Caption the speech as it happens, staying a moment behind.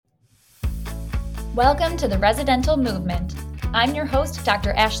Welcome to the Residential Movement. I'm your host,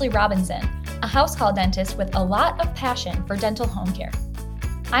 Dr. Ashley Robinson, a house call dentist with a lot of passion for dental home care.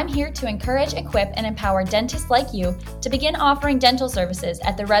 I'm here to encourage, equip, and empower dentists like you to begin offering dental services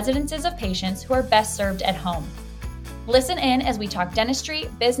at the residences of patients who are best served at home. Listen in as we talk dentistry,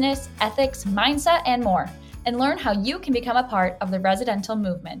 business, ethics, mindset, and more, and learn how you can become a part of the residential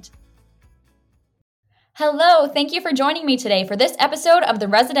movement. Hello, thank you for joining me today for this episode of the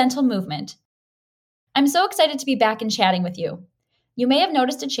Residential Movement. I'm so excited to be back and chatting with you. You may have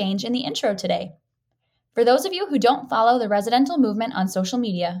noticed a change in the intro today. For those of you who don't follow the Residential Movement on social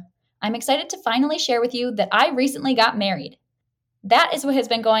media, I'm excited to finally share with you that I recently got married. That is what has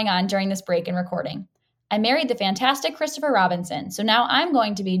been going on during this break in recording. I married the fantastic Christopher Robinson, so now I'm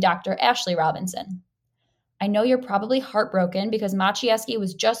going to be Dr. Ashley Robinson. I know you're probably heartbroken because Maciejewski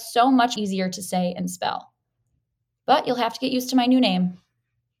was just so much easier to say and spell. But you'll have to get used to my new name.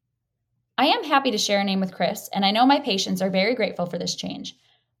 I am happy to share a name with Chris, and I know my patients are very grateful for this change.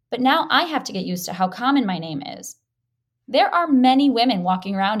 But now I have to get used to how common my name is. There are many women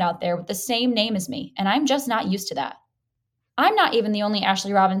walking around out there with the same name as me, and I'm just not used to that. I'm not even the only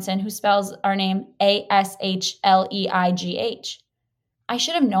Ashley Robinson who spells our name Ashleigh. I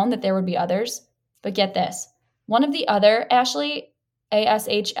should have known that there would be others, but get this. One of the other Ashley,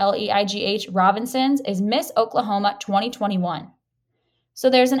 Ashleigh Robinsons is Miss Oklahoma 2021. So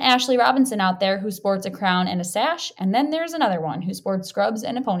there's an Ashley Robinson out there who sports a crown and a sash, and then there's another one who sports scrubs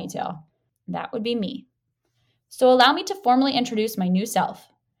and a ponytail. That would be me. So allow me to formally introduce my new self.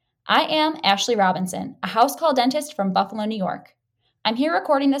 I am Ashley Robinson, a house call dentist from Buffalo, New York. I'm here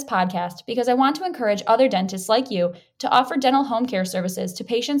recording this podcast because I want to encourage other dentists like you to offer dental home care services to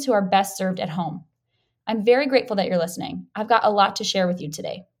patients who are best served at home. I'm very grateful that you're listening. I've got a lot to share with you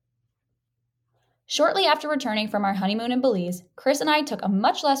today. Shortly after returning from our honeymoon in Belize, Chris and I took a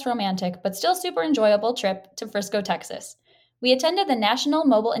much less romantic but still super enjoyable trip to Frisco, Texas. We attended the National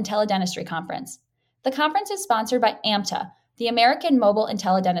Mobile and Teledentistry Conference. The conference is sponsored by AMTA, the American Mobile and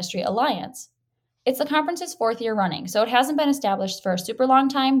Teledentistry Alliance. It's the conference's fourth year running, so it hasn't been established for a super long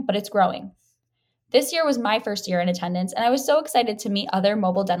time, but it's growing. This year was my first year in attendance, and I was so excited to meet other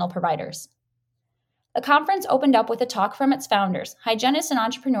mobile dental providers. The conference opened up with a talk from its founders, hygienists and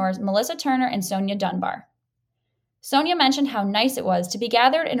entrepreneurs Melissa Turner and Sonia Dunbar. Sonia mentioned how nice it was to be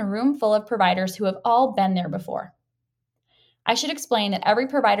gathered in a room full of providers who have all been there before. I should explain that every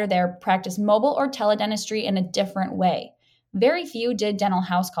provider there practiced mobile or teledentistry in a different way. Very few did dental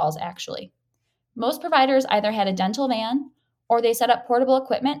house calls, actually. Most providers either had a dental van or they set up portable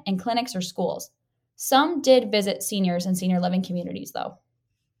equipment in clinics or schools. Some did visit seniors and senior living communities, though.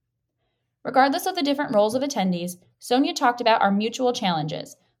 Regardless of the different roles of attendees, Sonia talked about our mutual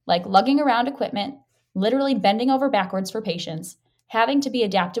challenges, like lugging around equipment, literally bending over backwards for patients, having to be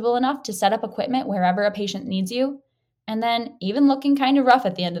adaptable enough to set up equipment wherever a patient needs you, and then even looking kind of rough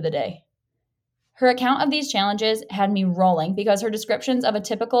at the end of the day. Her account of these challenges had me rolling because her descriptions of a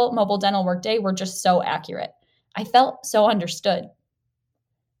typical mobile dental workday were just so accurate. I felt so understood.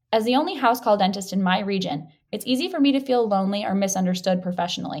 As the only house call dentist in my region, it's easy for me to feel lonely or misunderstood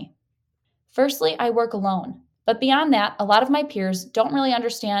professionally. Firstly, I work alone, but beyond that, a lot of my peers don't really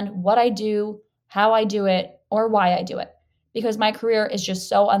understand what I do, how I do it, or why I do it, because my career is just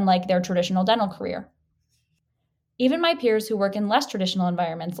so unlike their traditional dental career. Even my peers who work in less traditional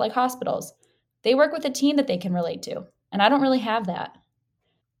environments like hospitals, they work with a team that they can relate to, and I don't really have that.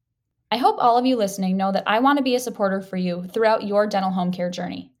 I hope all of you listening know that I want to be a supporter for you throughout your dental home care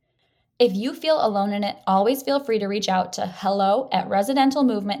journey. If you feel alone in it, always feel free to reach out to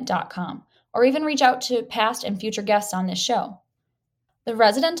hello@residentialmovement.com. or even reach out to past and future guests on this show. The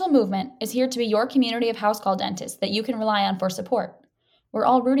Residential Movement is here to be your community of house call dentists that you can rely on for support. We're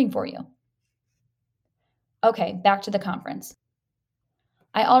all rooting for you. Okay, back to the conference.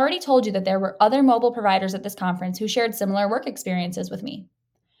 I already told you that there were other mobile providers at this conference who shared similar work experiences with me.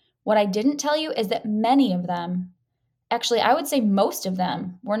 What I didn't tell you is that many of them, actually I would say most of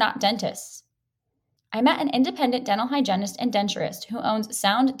them, were not dentists. I met an independent dental hygienist and denturist who owns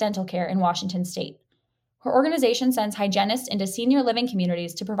Sound Dental Care in Washington State. Her organization sends hygienists into senior living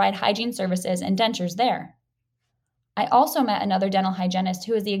communities to provide hygiene services and dentures there. I also met another dental hygienist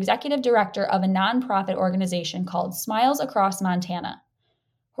who is the executive director of a nonprofit organization called Smiles Across Montana.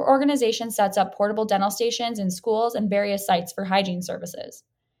 Her organization sets up portable dental stations in schools and various sites for hygiene services.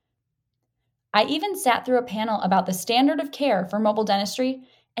 I even sat through a panel about the standard of care for mobile dentistry,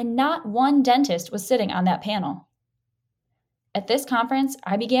 and not one dentist was sitting on that panel. At this conference,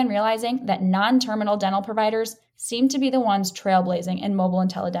 I began realizing that non-terminal dental providers seem to be the ones trailblazing in mobile and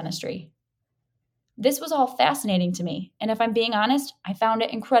teledentistry. This was all fascinating to me, and if I'm being honest, I found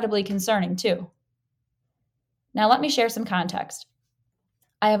it incredibly concerning too. Now let me share some context.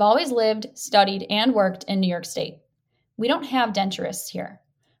 I have always lived, studied, and worked in New York State. We don't have denturists here.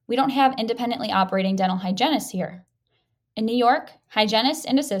 We don't have independently operating dental hygienists here. In New York, hygienists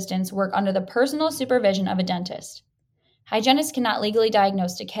and assistants work under the personal supervision of a dentist. Hygienists cannot legally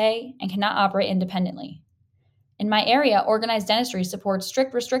diagnose decay and cannot operate independently. In my area, organized dentistry supports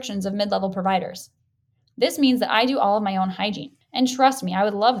strict restrictions of mid-level providers. This means that I do all of my own hygiene. And trust me, I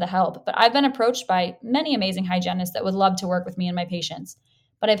would love the help, but I've been approached by many amazing hygienists that would love to work with me and my patients,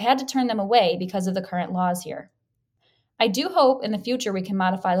 but I've had to turn them away because of the current laws here. I do hope in the future we can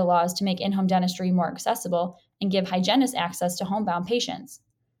modify the laws to make in-home dentistry more accessible and give hygienists access to homebound patients.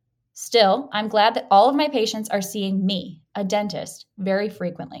 Still, I'm glad that all of my patients are seeing me, a dentist, very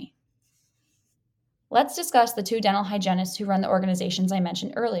frequently. Let's discuss the two dental hygienists who run the organizations I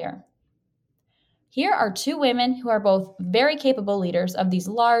mentioned earlier. Here are two women who are both very capable leaders of these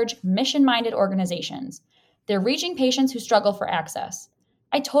large, mission-minded organizations. They're reaching patients who struggle for access.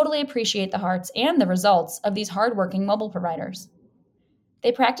 I totally appreciate the hearts and the results of these hardworking mobile providers.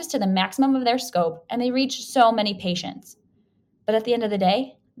 They practice to the maximum of their scope, and they reach so many patients. But at the end of the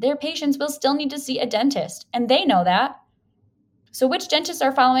day, their patients will still need to see a dentist, and they know that. So which dentists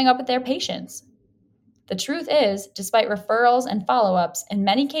are following up with their patients? The truth is, despite referrals and follow-ups, in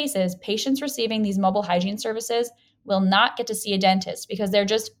many cases, patients receiving these mobile hygiene services will not get to see a dentist because there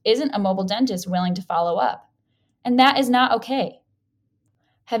just isn't a mobile dentist willing to follow up. And that is not okay.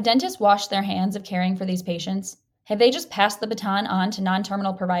 Have dentists washed their hands of caring for these patients? Have they just passed the baton on to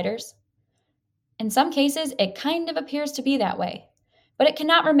non-terminal providers? In some cases, it kind of appears to be that way, but it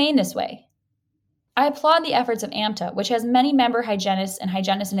cannot remain this way. I applaud the efforts of AMTA, which has many member hygienists and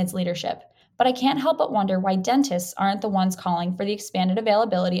hygienists in its leadership, but I can't help but wonder why dentists aren't the ones calling for the expanded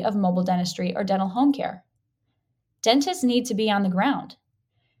availability of mobile dentistry or dental home care. Dentists need to be on the ground.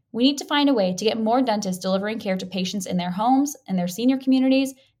 We need to find a way to get more dentists delivering care to patients in their homes, in their senior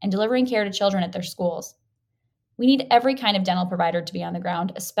communities, and delivering care to children at their schools. We need every kind of dental provider to be on the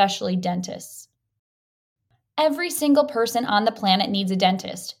ground, especially dentists. Every single person on the planet needs a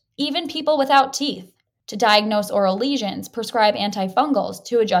dentist, even people without teeth, to diagnose oral lesions, prescribe antifungals,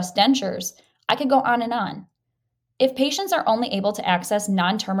 to adjust dentures. I could go on and on. If patients are only able to access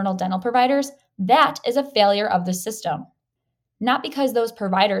non-terminal dental providers, that is a failure of the system. Not because those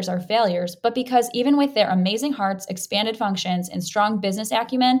providers are failures, but because even with their amazing hearts, expanded functions, and strong business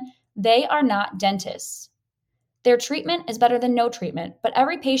acumen, they are not dentists. Their treatment is better than no treatment, but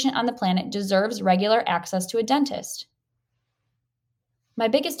every patient on the planet deserves regular access to a dentist. My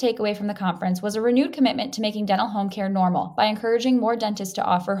biggest takeaway from the conference was a renewed commitment to making dental home care normal by encouraging more dentists to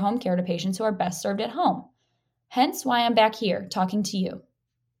offer home care to patients who are best served at home. Hence why I'm back here talking to you.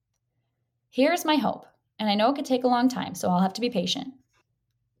 Here's my hope, and I know it could take a long time, so I'll have to be patient.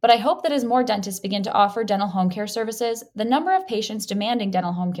 But I hope that as more dentists begin to offer dental home care services, the number of patients demanding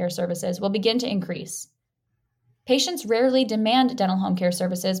dental home care services will begin to increase. Patients rarely demand dental home care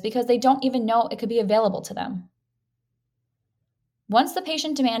services because they don't even know it could be available to them. Once the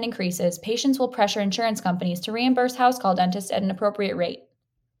patient demand increases, patients will pressure insurance companies to reimburse house call dentists at an appropriate rate.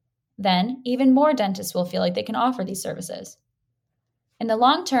 Then, even more dentists will feel like they can offer these services. In the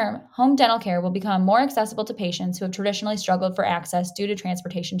long term, home dental care will become more accessible to patients who have traditionally struggled for access due to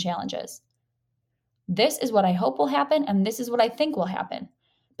transportation challenges. This is what I hope will happen, and this is what I think will happen.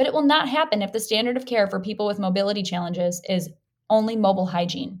 But it will not happen if the standard of care for people with mobility challenges is only mobile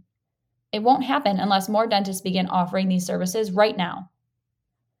hygiene. It won't happen unless more dentists begin offering these services right now.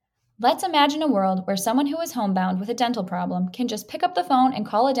 Let's imagine a world where someone who is homebound with a dental problem can just pick up the phone and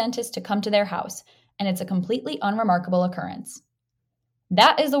call a dentist to come to their house, and it's a completely unremarkable occurrence.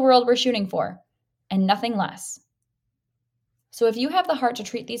 That is the world we're shooting for, and nothing less. So if you have the heart to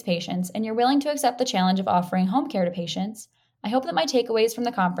treat these patients and you're willing to accept the challenge of offering home care to patients, I hope that my takeaways from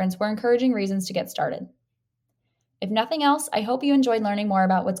the conference were encouraging reasons to get started. If nothing else, I hope you enjoyed learning more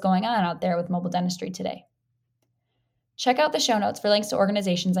about what's going on out there with mobile dentistry today. Check out the show notes for links to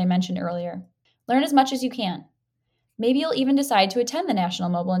organizations I mentioned earlier. Learn as much as you can. Maybe you'll even decide to attend the National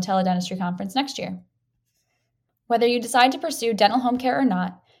Mobile and Teledentistry Conference next year. Whether you decide to pursue dental home care or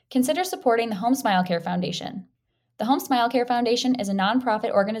not, consider supporting the Home Smile Care Foundation. The Home Smile Care Foundation is a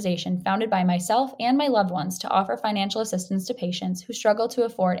nonprofit organization founded by myself and my loved ones to offer financial assistance to patients who struggle to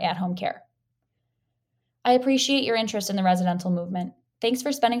afford at-home care. I appreciate your interest in the residential movement. Thanks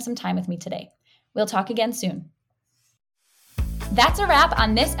for spending some time with me today. We'll talk again soon. That's a wrap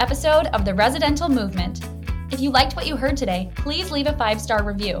on this episode of the Residential Movement. If you liked what you heard today, please leave a 5-star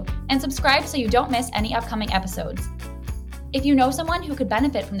review and subscribe so you don't miss any upcoming episodes. If you know someone who could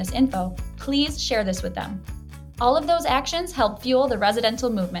benefit from this info, please share this with them. All of those actions help fuel the residential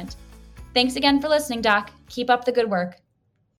movement. Thanks again for listening, Doc. Keep up the good work.